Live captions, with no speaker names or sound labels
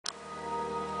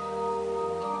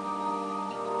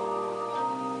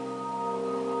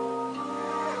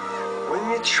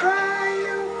try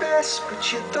your best,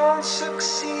 but you don't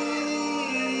succeed.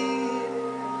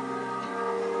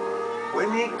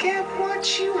 When you get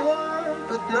what you want,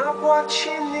 but not what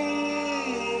you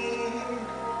need.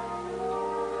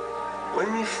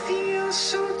 When you feel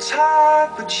so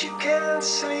tired, but you can't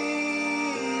sleep.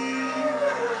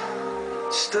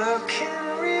 Stuck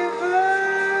in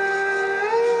reverse.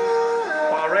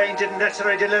 Bahrain didn't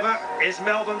necessarily deliver. Is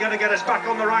Melbourne going to get us back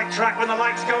on the right track when the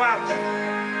lights go out?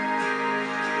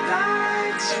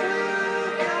 Lights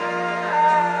will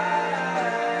guide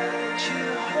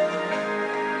you home.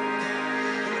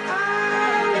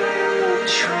 I will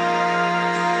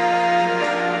try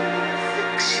to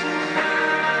fix you.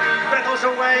 Battles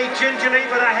away gingerly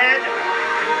but ahead.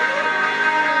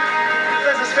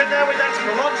 There's a spin there with that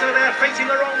Alonso there facing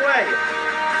the wrong way.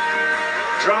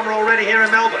 Drama already here in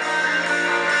Melbourne.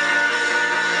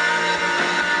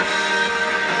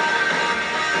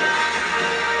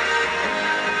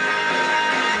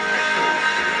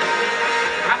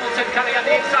 Hamilton coming at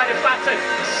the inside of Button.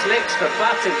 Slicks for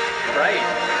Button. Great.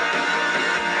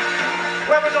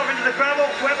 Webber's off into the gravel.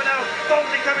 Webber now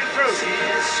boldly coming through.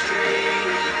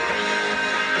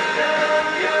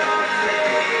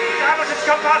 Hamilton's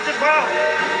come past as well.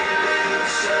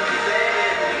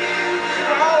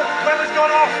 Oh, Webber's gone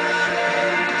off.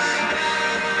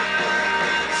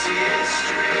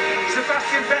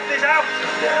 Sebastian Vettel is out.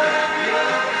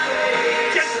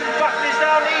 Jenson Button is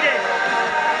now leading.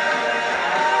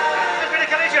 There's been a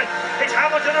collision. It's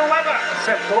Hamilton and Webber.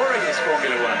 So boring, this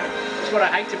Formula One. That's what I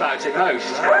hate about it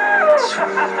most.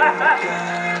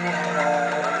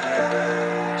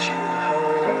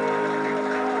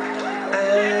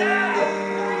 And